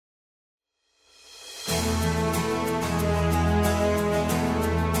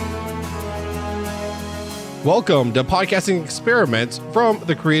Welcome to Podcasting Experiments from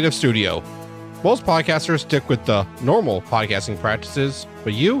the Creative Studio. Most podcasters stick with the normal podcasting practices,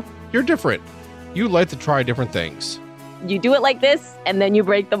 but you're different. You like to try different things. You do it like this, and then you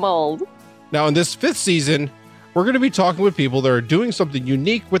break the mold. Now, in this 5th season, we're going to be talking with people that are doing something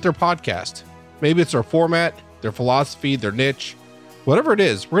unique with their podcast. Maybe it's their format, their philosophy, their niche. Whatever it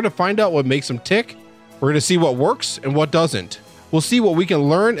is, we're going to find out what makes them tick. We're going to see what works and what doesn't. We'll see what we can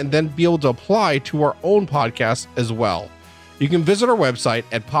learn and then be able to apply to our own podcast as well. You can visit our website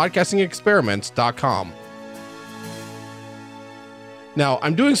at podcastingexperiments.com. Now,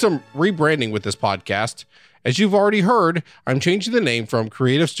 I'm doing some rebranding with this podcast. As you've already heard, I'm changing the name from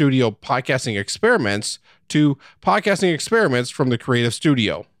Creative Studio Podcasting Experiments to Podcasting Experiments from the Creative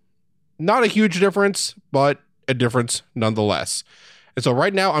Studio. Not a huge difference, but a difference nonetheless. And so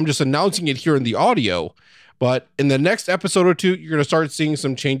right now, I'm just announcing it here in the audio. But in the next episode or two, you're going to start seeing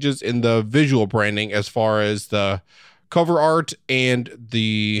some changes in the visual branding as far as the cover art and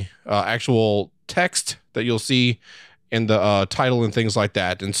the actual text that you'll see in the title and things like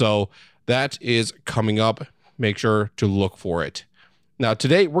that. And so that is coming up. Make sure to look for it. Now,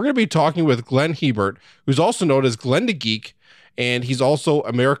 today, we're going to be talking with Glenn Hebert, who's also known as Glenn the Geek, and he's also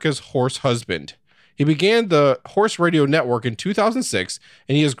America's Horse Husband. He began the Horse Radio Network in 2006,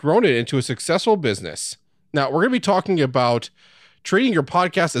 and he has grown it into a successful business. Now, we're going to be talking about treating your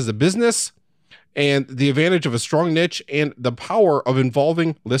podcast as a business and the advantage of a strong niche and the power of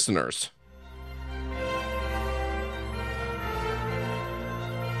involving listeners.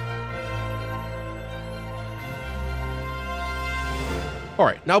 All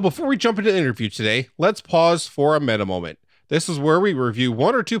right, now before we jump into the interview today, let's pause for a meta moment. This is where we review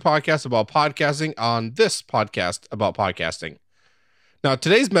 1 or 2 podcasts about podcasting on this podcast about podcasting. Now,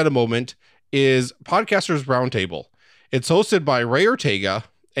 today's meta moment is Podcasters Roundtable. It's hosted by Ray Ortega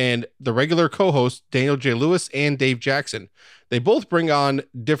and the regular co-hosts Daniel J. Lewis and Dave Jackson. They both bring on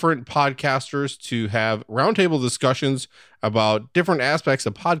different podcasters to have roundtable discussions about different aspects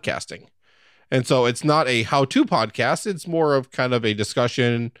of podcasting. And so it's not a how-to podcast. It's more of kind of a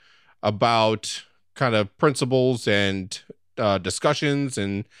discussion about kind of principles and discussions.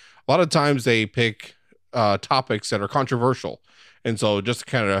 And a lot of times they pick topics that are controversial. And so just to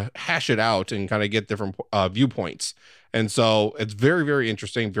kind of hash it out and kind of get different viewpoints. And so it's very, very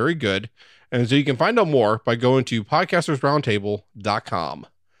interesting, very good. And so you can find out more by going to podcastersroundtable.com.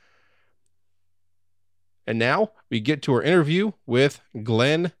 And now we get to our interview with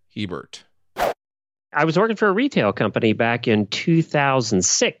Glenn Hebert. I was working for a retail company back in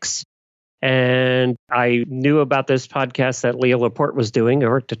 2006. And I knew about this podcast that Leo Laporte was doing. I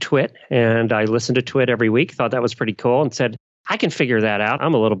worked at Twit, and I listened to Twit every week, thought that was pretty cool, and said, I can figure that out.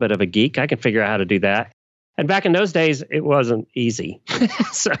 I'm a little bit of a geek. I can figure out how to do that. And back in those days, it wasn't easy.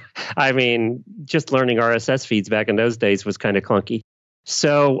 So, I mean, just learning RSS feeds back in those days was kind of clunky.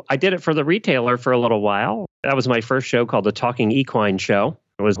 So I did it for the retailer for a little while. That was my first show called The Talking Equine Show.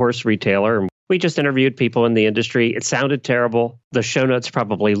 It was a horse retailer. We just interviewed people in the industry. It sounded terrible. The show notes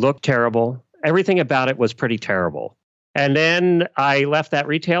probably looked terrible. Everything about it was pretty terrible. And then I left that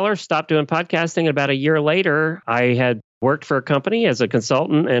retailer, stopped doing podcasting. And about a year later, I had worked for a company as a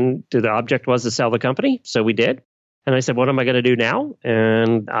consultant, and the object was to sell the company. So we did. And I said, what am I going to do now?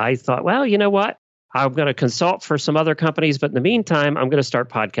 And I thought, well, you know what? I'm going to consult for some other companies. But in the meantime, I'm going to start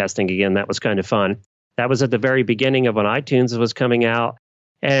podcasting again. That was kind of fun. That was at the very beginning of when iTunes was coming out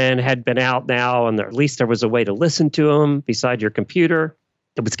and had been out now. And at least there was a way to listen to them beside your computer.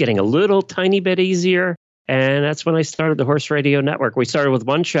 It was getting a little tiny bit easier. And that's when I started the Horse Radio Network. We started with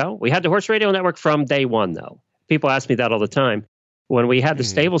one show. We had the Horse Radio Network from day one, though. People ask me that all the time. When we had the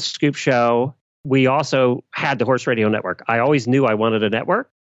Stable Scoop show, we also had the Horse Radio Network. I always knew I wanted a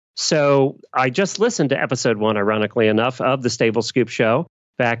network. So I just listened to episode 1, ironically enough, of the Stable Scoop show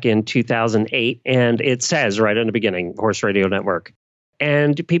back in 2008. And it says right in the beginning, Horse Radio Network.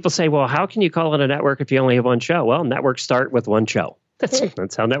 And people say, well, how can you call it a network if you only have one show? Well, networks start with one show.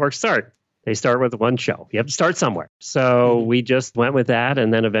 That's how networks start. They start with one show. You have to start somewhere. So we just went with that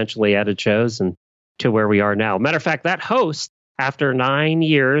and then eventually added shows and to where we are now. Matter of fact, that host, after 9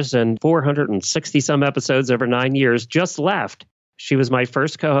 years and 460 some episodes over 9 years, just left. She was my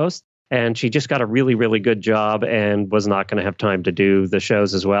first co-host, and she just got a really, really good job and was not going to have time to do the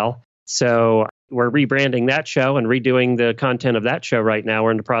shows as well. So we're rebranding that show and redoing the content of that show right now.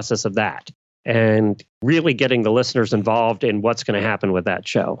 We're in the process of that and really getting the listeners involved in what's going to happen with that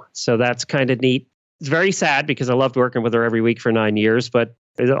show. So that's kind of neat. It's very sad because I loved working with her every week for 9 years, but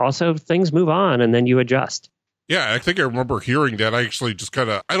also things move on and then you adjust. Yeah, I think I remember hearing that. I actually just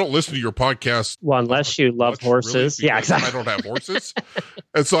I don't listen to your podcast. Well, unless you love horses. Really, yeah, exactly. I don't have horses.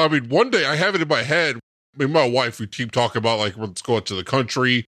 And so, I mean, one day I have it in my head, me and my wife, we keep talking about like, let's go out to the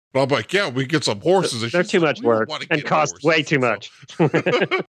country. And I'm like, yeah, we get some horses. And They're she's too like, much "We don't work wanna and get cost horses." way too much.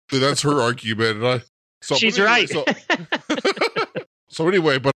 So that's her argument. And She's but right. So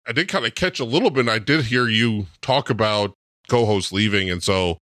anyway, but I did kind of catch a little bit. And I did hear you talk about co-host leaving. And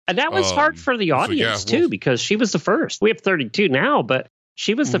so, And that was hard for the audience too, because she was the first. We have 32 now, but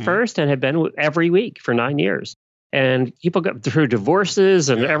she was the first and had been every week for 9 years. And people go through divorces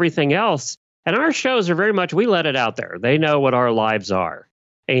and everything else. And our shows are very much, we let it out there. They know what our lives are.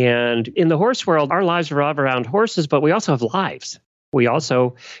 And in the horse world, our lives revolve around horses, but we also have lives. We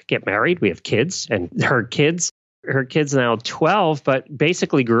also get married. We have kids, and her kids now 12, but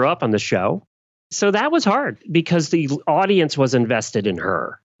basically grew up on the show. So that was hard because the audience was invested in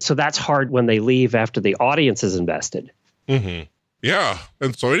her. So that's hard when they leave after the audience is invested. Mm-hmm. Yeah.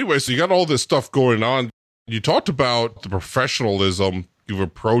 And so anyway, so you got all this stuff going on. You talked about the professionalism you've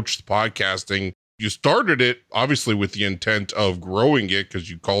approached podcasting. You started it obviously with the intent of growing it because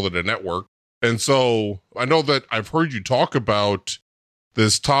you called it a network. And so I know that I've heard you talk about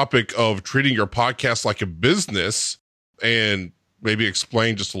this topic of treating your podcast like a business, and maybe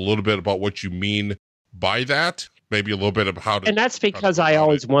explain just a little bit about what you mean by that. Maybe a little bit of how to. And that's because I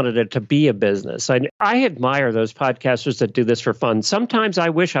always wanted it to be a business. I admire those podcasters that do this for fun. Sometimes I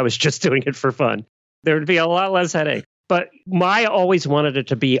wish I was just doing it for fun. There would be a lot less headache. But I always wanted it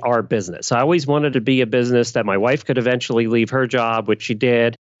to be our business. I always wanted to be a business that my wife could eventually leave her job, which she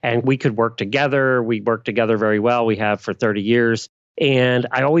did, and we could work together. We work together very well. We have for 30 years. And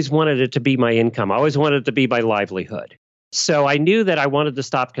I always wanted it to be my income. I always wanted it to be my livelihood. So I knew that I wanted to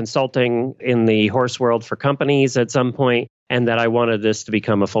stop consulting in the horse world for companies at some point, and that I wanted this to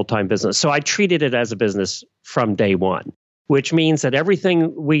become a full-time business. So I treated it as a business from day one, which means that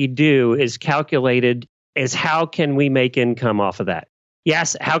everything we do is calculated as how can we make income off of that?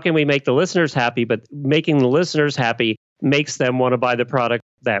 Yes, how can we make the listeners happy? But making the listeners happy makes them want to buy the product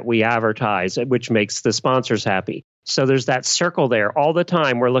that we advertise, which makes the sponsors happy. So there's that circle there. All the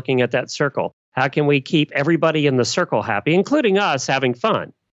time we're looking at that circle. How can we keep everybody in the circle happy, including us having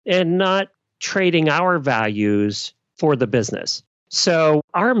fun and not trading our values for the business? So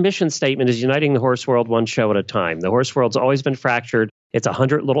our mission statement is uniting the horse world one show at a time. The horse world's always been fractured. It's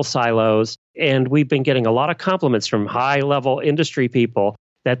 100 little silos. And we've been getting a lot of compliments from high-level industry people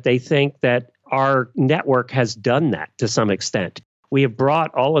that they think that our network has done that to some extent. We have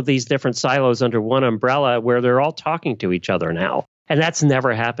brought all of these different silos under one umbrella where they're all talking to each other now. And that's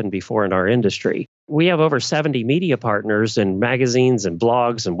never happened before in our industry. We have over 70 media partners and magazines and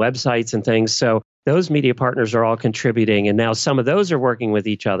blogs and websites and things. So those media partners are all contributing. And now some of those are working with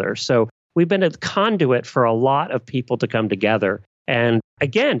each other. So we've been a conduit for a lot of people to come together. And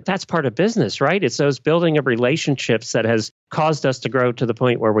again, that's part of business, right? It's those building of relationships that has caused us to grow to the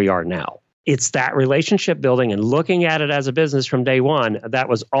point where we are now. It's that relationship building and looking at it as a business from day one. That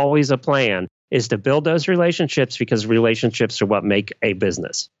was always a plan, is to build those relationships because relationships are what make a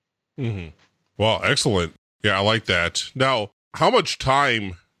business. Mm-hmm. Well, excellent. Yeah, I like that. Now, how much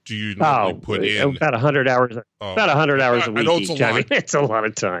time do you normally put in? About 100 hours. About 100 hours a week. I know it's each. a lot. I mean, it's a lot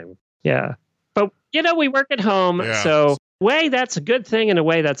of time. Yeah. But, we work at home. Yeah. So, way that's a good thing, and a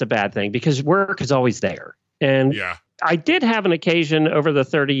way that's a bad thing, because work is always there. And I did have an occasion over the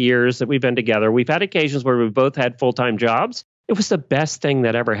 30 years that we've been together. We've had occasions where we both had full-time jobs. It was the best thing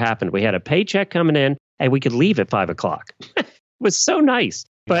that ever happened. We had a paycheck coming in and we could leave at 5 o'clock. It was so nice.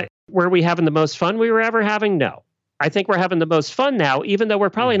 But were we having the most fun we were ever having? No. I think we're having the most fun now, even though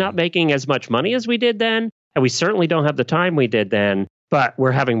we're probably not making as much money as we did then. And we certainly don't have the time we did then, but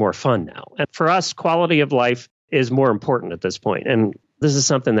we're having more fun now. And for us, quality of life is more important at this point. And this is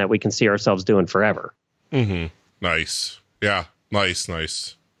something that we can see ourselves doing forever. Mm-hmm. Nice. Yeah. Nice.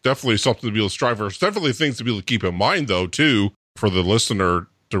 Definitely something to be able to strive for. It's definitely things to be able to keep in mind, though, too, for the listener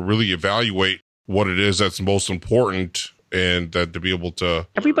to really evaluate what it is that's most important, and that to be able to.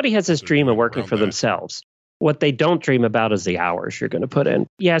 Everybody has this dream of working for themselves. What they don't dream about is the hours you're going to put in.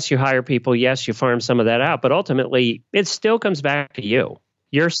 Yes, you hire people. Yes, you farm some of that out. But ultimately, it still comes back to you.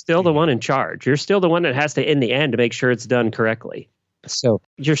 You're still the one in charge. You're still the one that has to, in the end, to make sure it's done correctly. So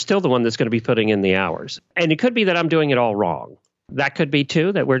you're still the one that's going to be putting in the hours. And it could be that I'm doing it all wrong. That could be,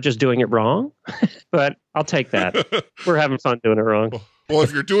 too, that we're just doing it wrong. But I'll take that. We're having fun doing it wrong. Well,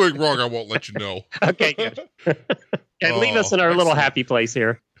 if you're doing wrong, I won't let you know. Okay, good. And leave us in our little happy place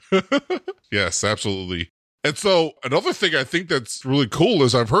here. Yes, absolutely. And so another thing I think that's really cool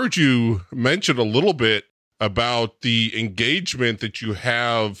is I've heard you mention a little bit about the engagement that you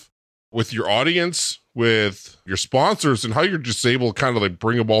have with your audience, with your sponsors, and how you're just able to kind of like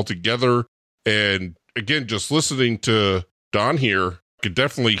bring them all together. And again, just listening to Don here, could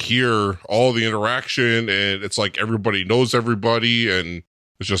definitely hear all the interaction, and it's like everybody knows everybody, and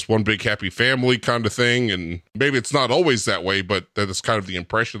it's just one big happy family kind of thing. And maybe it's not always that way, but that is kind of the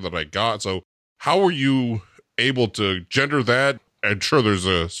impression that I got. So how were you able to gender that? I'm sure there's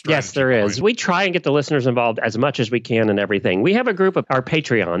a strategy. Yes, there is. We try and get the listeners involved as much as we can in everything. We have a group of our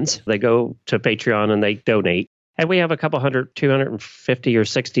Patreons. They go to Patreon and they donate. And we have a couple hundred, 250 or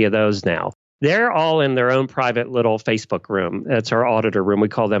 60 of those now. They're all in their own private little Facebook room. That's our auditor room. We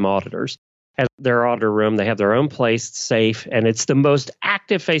call them auditors. And their auditor room, they have their own place, safe. And it's the most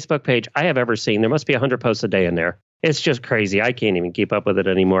active Facebook page I have ever seen. There must be 100 posts a day in there. It's just crazy. I can't even keep up with it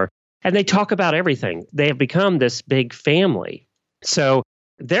anymore. And they talk about everything. They have become this big family. So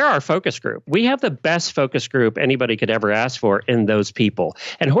they're our focus group. We have the best focus group anybody could ever ask for in those people.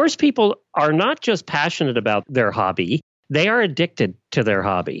 And horse people are not just passionate about their hobby. They are addicted to their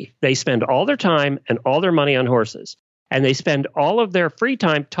hobby. They spend all their time and all their money on horses. And they spend all of their free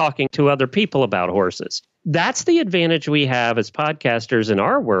time talking to other people about horses. That's the advantage we have as podcasters in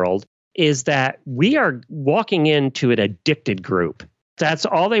our world, is that we are walking into an addicted group. That's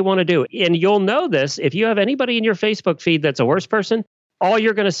all they want to do. And you'll know this if you have anybody in your Facebook feed that's a horse person, all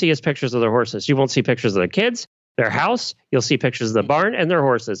you're going to see is pictures of their horses. You won't see pictures of their kids, their house. You'll see pictures of the barn and their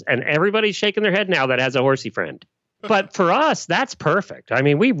horses. And everybody's shaking their head now that has a horsey friend. But for us, that's perfect. I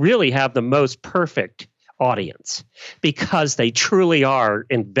mean, we really have the most perfect audience because they truly are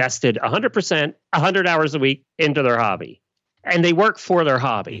invested 100%, 100 hours a week into their hobby. And they work for their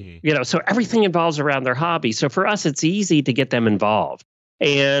hobby, so everything involves around their hobby. So for us, it's easy to get them involved.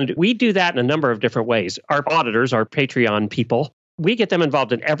 And we do that in a number of different ways. Our auditors, our Patreon people, we get them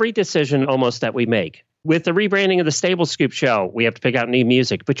involved in every decision almost that we make. With the rebranding of the Stable Scoop show, we have to pick out new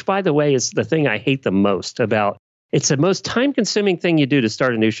music, which, by the way, is the thing I hate the most about. It's the most time-consuming thing you do to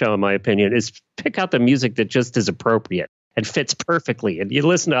start a new show, in my opinion, is pick out the music that just is appropriate and fits perfectly. And you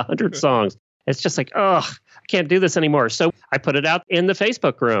listen to 100 songs. It's just like, I can't do this anymore. So I put it out in the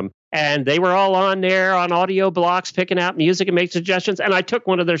Facebook room, and they were all on there on audio blocks, picking out music and make suggestions. And I took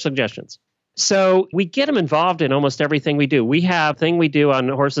one of their suggestions. So we get them involved in almost everything we do. We have a thing we do on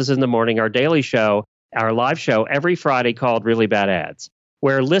Horses in the Morning, our daily show, our live show every Friday called Really Bad Ads,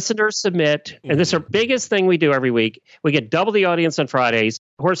 where listeners submit, and this is our biggest thing we do every week. We get double the audience on Fridays.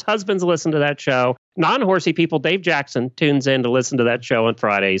 Horse husbands listen to that show. Non-horsey people, Dave Jackson tunes in to listen to that show on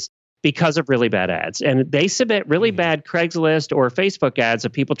Fridays because of Really Bad Ads. And they submit really bad Craigslist or Facebook ads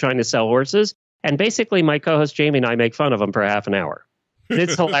of people trying to sell horses. And basically, my co-host Jamie and I make fun of them for half an hour.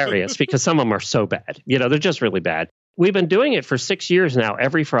 It's hilarious because some of them are so bad. They're just really bad. We've been doing it for 6 years now,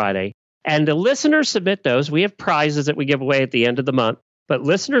 every Friday. And the listeners submit those. We have prizes that we give away at the end of the month. But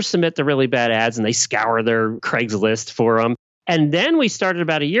listeners submit the really bad ads and they scour their Craigslist for them. And then we started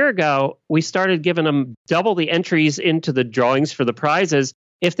about a year ago, we started giving them double the entries into the drawings for the prizes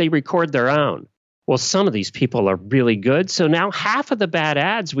if they record their own. Well, some of these people are really good. So now half of the bad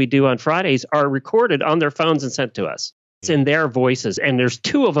ads we do on Fridays are recorded on their phones and sent to us. It's in their voices. And there's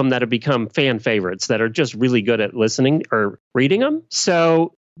 2 of them that have become fan favorites that are just really good at listening or reading them.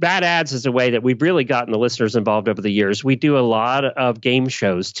 So bad ads is a way that we've really gotten the listeners involved over the years. We do a lot of game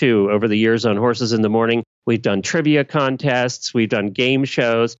shows, too, over the years on Horses in the Morning. We've done trivia contests. We've done game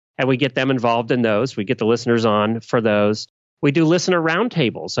shows, and we get them involved in those. We get the listeners on for those. We do listener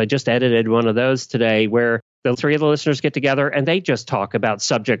roundtables. I just edited one of those today where the 3 of the listeners get together and they just talk about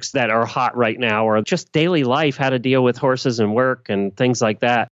subjects that are hot right now or just daily life, how to deal with horses and work and things like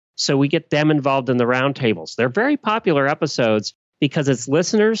that. So we get them involved in the roundtables. They're very popular episodes because it's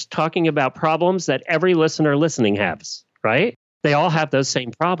listeners talking about problems that every listener listening has, right? They all have those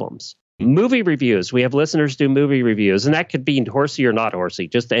same problems. Movie reviews. We have listeners do movie reviews, and that could be horsey or not horsey,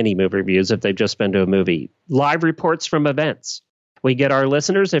 just any movie reviews if they've just been to a movie. Live reports from events. We get our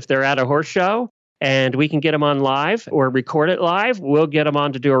listeners, if they're at a horse show, and we can get them on live or record it live, we'll get them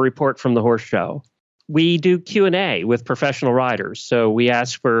on to do a report from the horse show. We do Q&A with professional riders. So we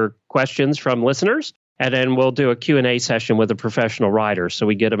ask for questions from listeners, and then we'll do a Q&A session with a professional rider. So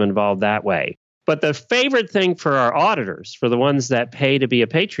we get them involved that way. But the favorite thing for our auditors, for the ones that pay to be a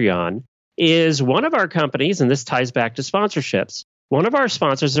Patreon, is one of our companies, and this ties back to sponsorships, one of our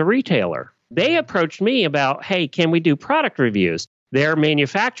sponsors is a retailer. They approached me about, hey, can we do product reviews? Their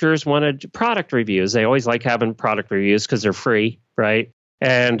manufacturers wanted product reviews. They always like having product reviews because they're free, right?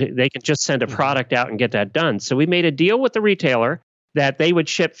 And they can just send a product out and get that done. So we made a deal with the retailer that they would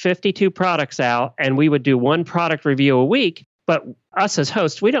ship 52 products out and we would do 1 product review a week. But us as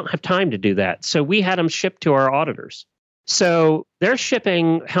hosts, we don't have time to do that. So we had them shipped to our auditors. So they're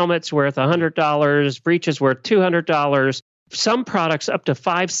shipping helmets worth $100, breeches worth $200, some products up to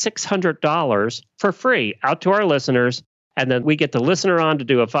 $500-$600 for free out to our listeners. And then we get the listener on to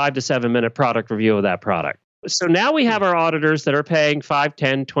do a 5 to 7 minute product review of that product. So now we have our auditors that are paying $5,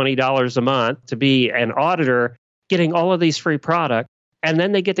 $10, $20 a month to be an auditor, getting all of these free products. And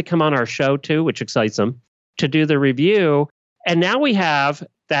then they get to come on our show too, which excites them, to do the review. And now we have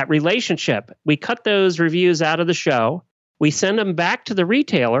that relationship. We cut those reviews out of the show. We send them back to the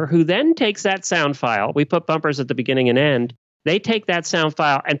retailer, who then takes that sound file. We put bumpers at the beginning and end. They take that sound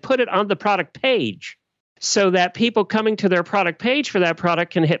file and put it on the product page so that people coming to their product page for that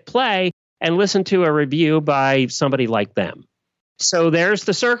product can hit play and listen to a review by somebody like them. So there's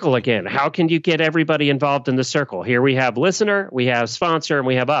the circle again. How can you get everybody involved in the circle? Here we have listener, we have sponsor, and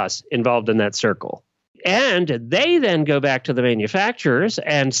we have us involved in that circle. And they then go back to the manufacturers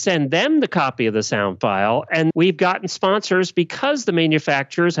and send them the copy of the sound file. And we've gotten sponsors because the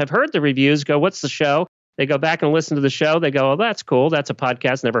manufacturers have heard the reviews, go, what's the show? They go back and listen to the show. They go, oh, that's cool. That's a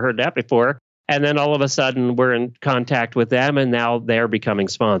podcast. Never heard that before. And then all of a sudden we're in contact with them, and now they're becoming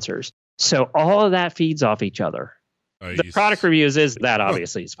sponsors. So all of that feeds off each other. Nice. The product reviews is that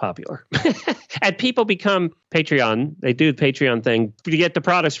obviously is popular. And people become Patreon. They do the Patreon thing to get the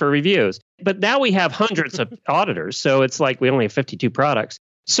products for reviews. But now we have hundreds of auditors. So it's like we only have 52 products.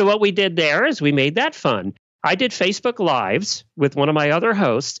 So what we did there is we made that fun. I did Facebook Lives with one of my other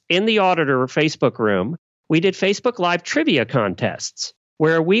hosts in the auditor Facebook room. We did Facebook Live trivia contests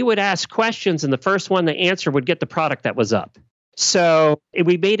where we would ask questions, and the first one to answer would get the product that was up. So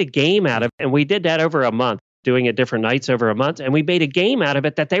we made a game out of it, and we did that over a month, doing it different nights over a month. And we made a game out of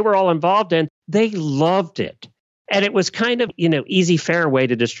it that they were all involved in. They loved it. And it was kind of, easy, fair way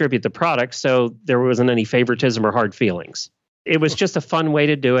to distribute the product. So there wasn't any favoritism or hard feelings. It was just a fun way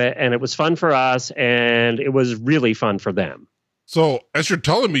to do it. And it was fun for us. And it was really fun for them. So as you're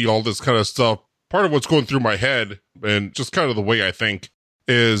telling me all this kind of stuff, part of what's going through my head and just kind of the way I think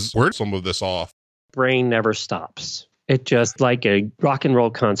is, where's some of this off? Brain never stops. It's just like a rock and roll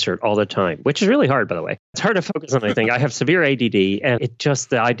concert all the time, which is really hard, by the way. It's hard to focus on anything. I have severe ADD, and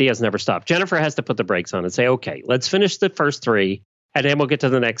the ideas never stop. Jennifer has to put the brakes on and say, okay, let's finish the first 3, and then we'll get to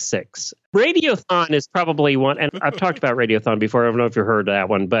the next 6. Radiothon is probably one, and I've talked about Radiothon before. I don't know if you heard that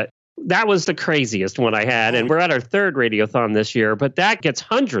one, but that was the craziest one I had. And we're at our 3rd Radiothon this year, but that gets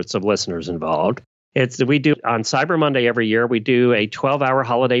hundreds of listeners involved. We do on Cyber Monday every year, we do a 12-hour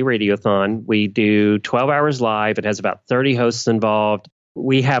holiday radiothon. We do 12 hours live. It has about 30 hosts involved.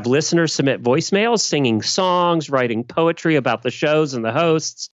 We have listeners submit voicemails, singing songs, writing poetry about the shows and the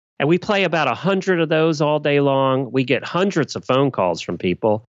hosts. And we play about 100 of those all day long. We get hundreds of phone calls from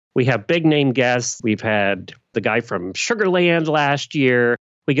people. We have big name guests. We've had the guy from Sugarland last year.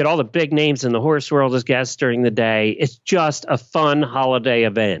 We get all the big names in the horse world as guests during the day. It's just a fun holiday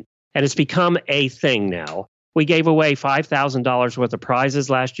event. And it's become a thing now. We gave away $5,000 worth of prizes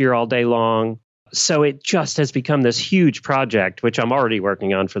last year all day long. So it just has become this huge project, which I'm already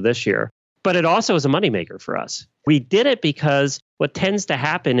working on for this year. But it also is a moneymaker for us. We did it because what tends to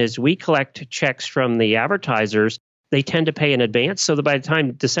happen is we collect checks from the advertisers. They tend to pay in advance so that by the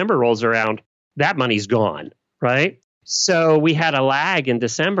time December rolls around, that money's gone, right? So we had a lag in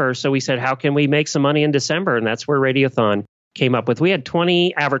December. So we said, how can we make some money in December? And that's where Radiothon came up with. We had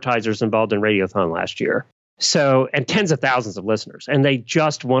 20 advertisers involved in Radiothon last year. So, and tens of thousands of listeners. And they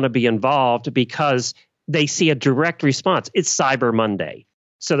just want to be involved because they see a direct response. It's Cyber Monday.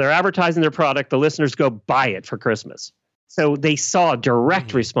 So they're advertising their product. The listeners go buy it for Christmas. So they saw a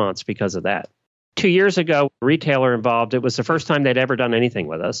direct response because of that. 2 years ago, a retailer involved, it was the first time they'd ever done anything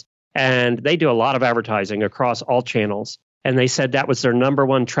with us. And they do a lot of advertising across all channels. And they said that was their number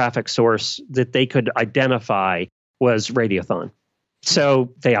one traffic source that they could identify was Radiothon.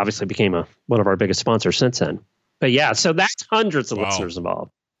 So they obviously became one of our biggest sponsors since then. But yeah, so that's hundreds of listeners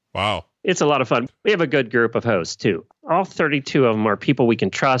involved. Wow. It's a lot of fun. We have a good group of hosts too. All 32 of them are people we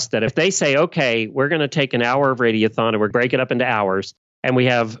can trust that if they say, okay, we're going to take an hour of Radiothon and we're break it up into hours. And we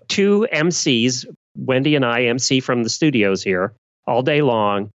have 2 MCs, Wendy and I MC from the studios here all day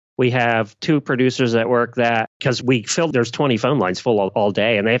long. We have 2 producers that work that because there's 20 phone lines full all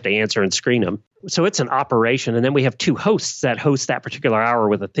day and they have to answer and screen them. So it's an operation. And then we have 2 hosts that host that particular hour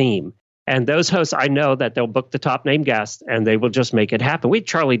with a theme. And those hosts, I know that they'll book the top name guest and they will just make it happen. We had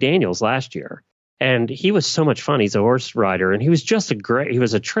Charlie Daniels last year and he was so much fun. He's a horse rider and he was just he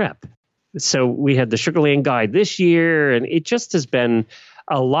was a trip. So we had the Sugarland Guide this year and it just has been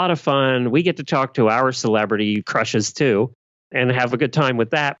a lot of fun. We get to talk to our celebrity crushes too and have a good time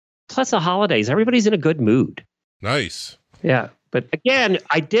with that. Plus the holidays, everybody's in a good mood. Nice. Yeah. But again,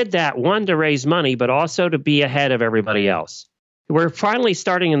 I did that, one, to raise money, but also to be ahead of everybody else. We're finally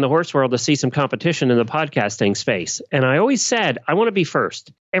starting in the horse world to see some competition in the podcasting space. And I always said, I want to be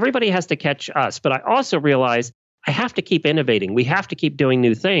first. Everybody has to catch us. But I also realize I have to keep innovating. We have to keep doing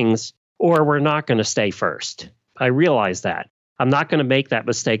new things, or we're not going to stay first. I realize that. I'm not going to make that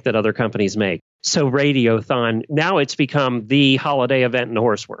mistake that other companies make. So Radiothon, now it's become the holiday event in the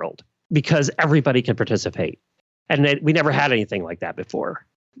horse world because everybody can participate. And we never had anything like that before.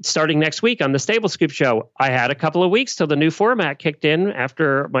 Starting next week on the Stable Scoop Show, I had a couple of weeks till the new format kicked in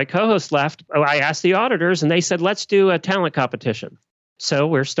after my co-host left. I asked the auditors and they said, let's do a talent competition. So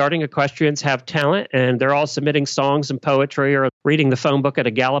we're starting Equestrians Have Talent, and they're all submitting songs and poetry or reading the phone book at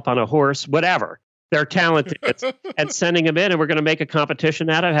a gallop on a horse, whatever. They're talented and sending them in, and we're going to make a competition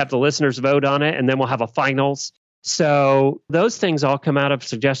out of it, have the listeners vote on it, and then we'll have a finals. So those things all come out of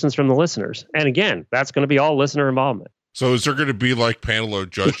suggestions from the listeners. And again, that's going to be all listener involvement. So is there going to be like panel of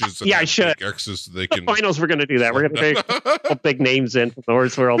judges? Yeah, I should. X's so they can... The finals, we're going to do that. We're going to take big names in from the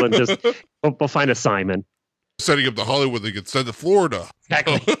horse world and just we'll find a Simon. Setting up to Hollywood, they get sent to Florida.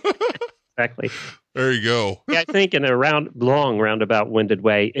 Exactly. Exactly. There you go. Yeah, I think in a long roundabout winded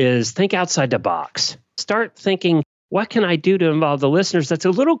way is think outside the box. Start thinking, what can I do to involve the listeners that's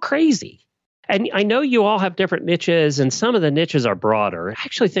a little crazy? And I know you all have different niches, and some of the niches are broader. I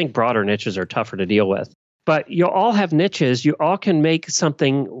actually think broader niches are tougher to deal with. But you all have niches. You all can make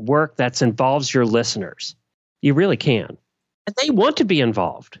something work that involves your listeners. You really can. And they want to be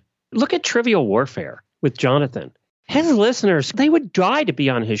involved. Look at Trivial Warfare with Jonathan. His listeners, they would die to be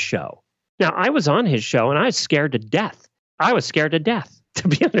on his show. Now, I was on his show, and I was scared to death. I was scared to death to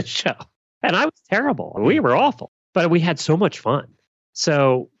be on his show. And I was terrible. We were awful. But we had so much fun.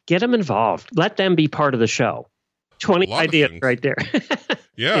 So get them involved. Let them be part of the show. 20 ideas right there.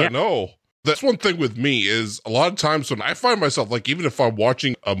 Yeah, no. That's one thing with me is a lot of times when I find myself, like, even if I'm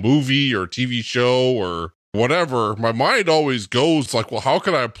watching a movie or a TV show or whatever, my mind always goes like, well, how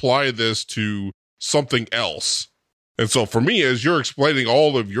can I apply this to something else? And so for me, as you're explaining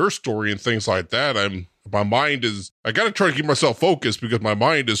all of your story and things like that, my mind is, I got to try to keep myself focused because my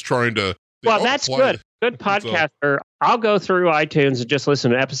mind is trying to. Well, that's good. Good podcaster. I'll go through iTunes and just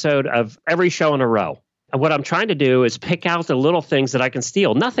listen to an episode of every show in a row. And what I'm trying to do is pick out the little things that I can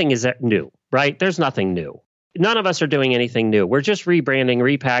steal. Nothing is new, right? There's nothing new. None of us are doing anything new. We're just rebranding,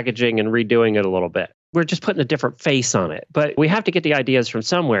 repackaging, and redoing it a little bit. We're just putting a different face on it. But we have to get the ideas from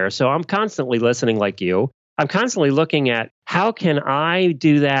somewhere. So I'm constantly listening like you. I'm constantly looking at how can I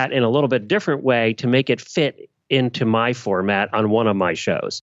do that in a little bit different way to make it fit into my format on one of my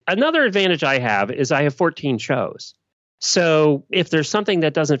shows. Another advantage I have is I have 14 shows. So if there's something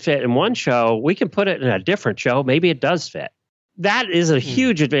that doesn't fit in one show, we can put it in a different show. Maybe it does fit. That is a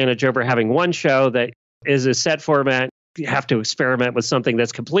huge advantage over having one show that is a set format. You have to experiment with something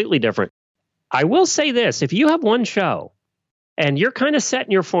that's completely different. I will say this. If you have one show and you're kind of set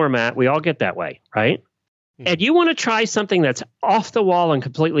in your format, we all get that way, right? And you want to try something that's off the wall and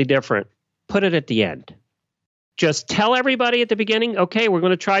completely different, put it at the end. Just tell everybody at the beginning, okay, we're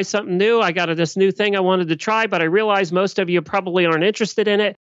going to try something new. I got this new thing I wanted to try, but I realize most of you probably aren't interested in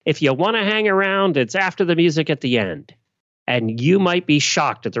it. If you want to hang around, it's after the music at the end. And you might be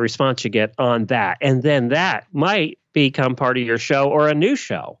shocked at the response you get on that. And then that might become part of your show or a new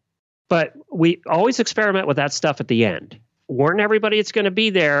show. But we always experiment with that stuff at the end. Warn everybody it's going to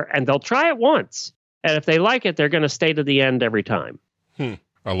be there, and they'll try it once. And if they like it, they're going to stay to the end every time.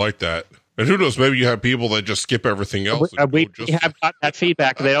 I like that. And who knows, maybe you have people that just skip everything else. We have got that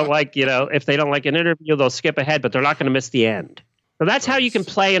feedback. They don't like, if they don't like an interview, they'll skip ahead, but they're not going to miss the end. So that's how you can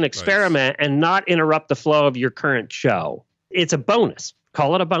play and experiment and not interrupt the flow of your current show. It's a bonus.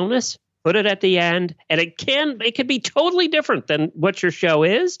 Call it a bonus. Put it at the end. And it can be totally different than what your show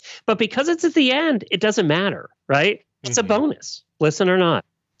is. But because it's at the end, it doesn't matter, right? It's a bonus. Listen or not.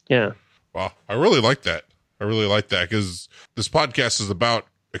 Yeah. Wow. I really like that. Because this podcast is about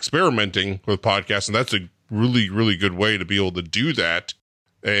experimenting with podcasts, and that's a really, really good way to be able to do that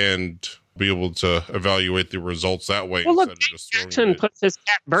and be able to evaluate the results that way. Well, look, Jackson puts his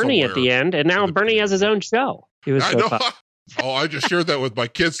cat Bernie at the end, and now Bernie has his own show. He was so fun. Oh, I just shared that with my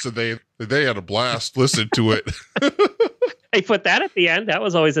kids today. They had a blast listening to it. They put that at the end. That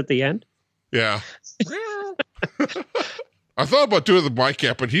was always at the end. Yeah. I thought about doing the my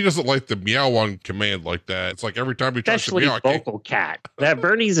cat, but he doesn't like the meow on command like that. It's like every time he tries to meow. Especially vocal cat. That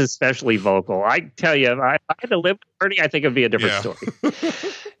Bernie's especially vocal. I tell you, if I had to live with Bernie, I think it'd be a different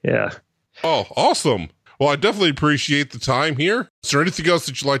story. Yeah. Oh, awesome. Well, I definitely appreciate the time here. Is there anything else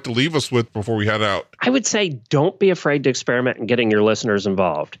that you'd like to leave us with before we head out? I would say don't be afraid to experiment in getting your listeners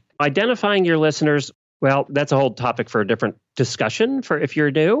involved. Identifying your listeners, well, that's a whole topic for a different discussion for if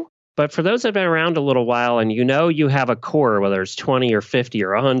you're new. But for those that have been around a little while and you have a core, whether it's 20 or 50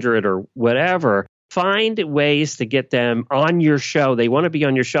 or 100 or whatever, find ways to get them on your show. They want to be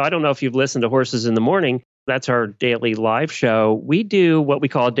on your show. I don't know if you've listened to Horses in the Morning. That's our daily live show. We do what we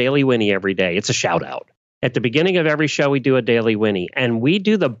call a Daily Winnie every day. It's a shout out. At the beginning of every show, we do a Daily Winnie, and we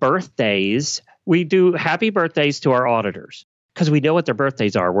do the birthdays. We do happy birthdays to our auditors because we know what their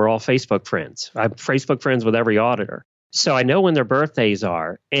birthdays are. We're all Facebook friends. I'm Facebook friends with every auditor. So I know when their birthdays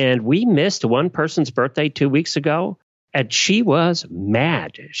are. And we missed one person's birthday 2 weeks ago, and she was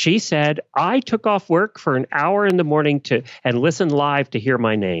mad. She said, I took off work for an hour in the morning and listened live to hear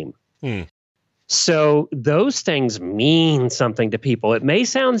my name. So those things mean something to people. It may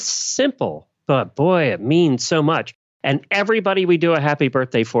sound simple, but boy, it means so much. And everybody we do a happy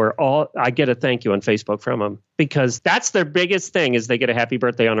birthday for, I get a thank you on Facebook from them because that's their biggest thing is they get a happy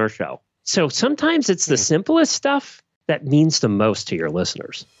birthday on our show. So sometimes it's the simplest stuff that means the most to your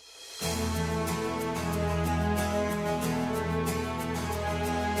listeners.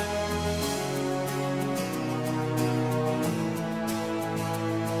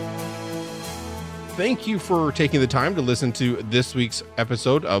 Thank you for taking the time to listen to this week's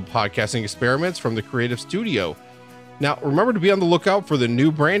episode of Podcasting Experiments from the Creative Studio. Now, remember to be on the lookout for the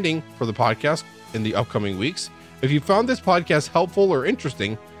new branding for the podcast in the upcoming weeks. If you found this podcast helpful or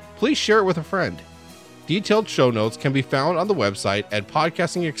interesting, please share it with a friend. Detailed show notes can be found on the website at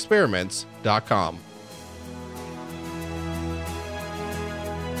podcastingexperiments.com.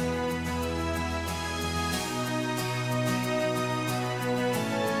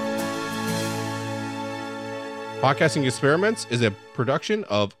 Podcasting Experiments is a production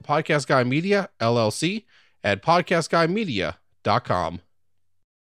of Podcast Guy Media, LLC, at podcastguymedia.com.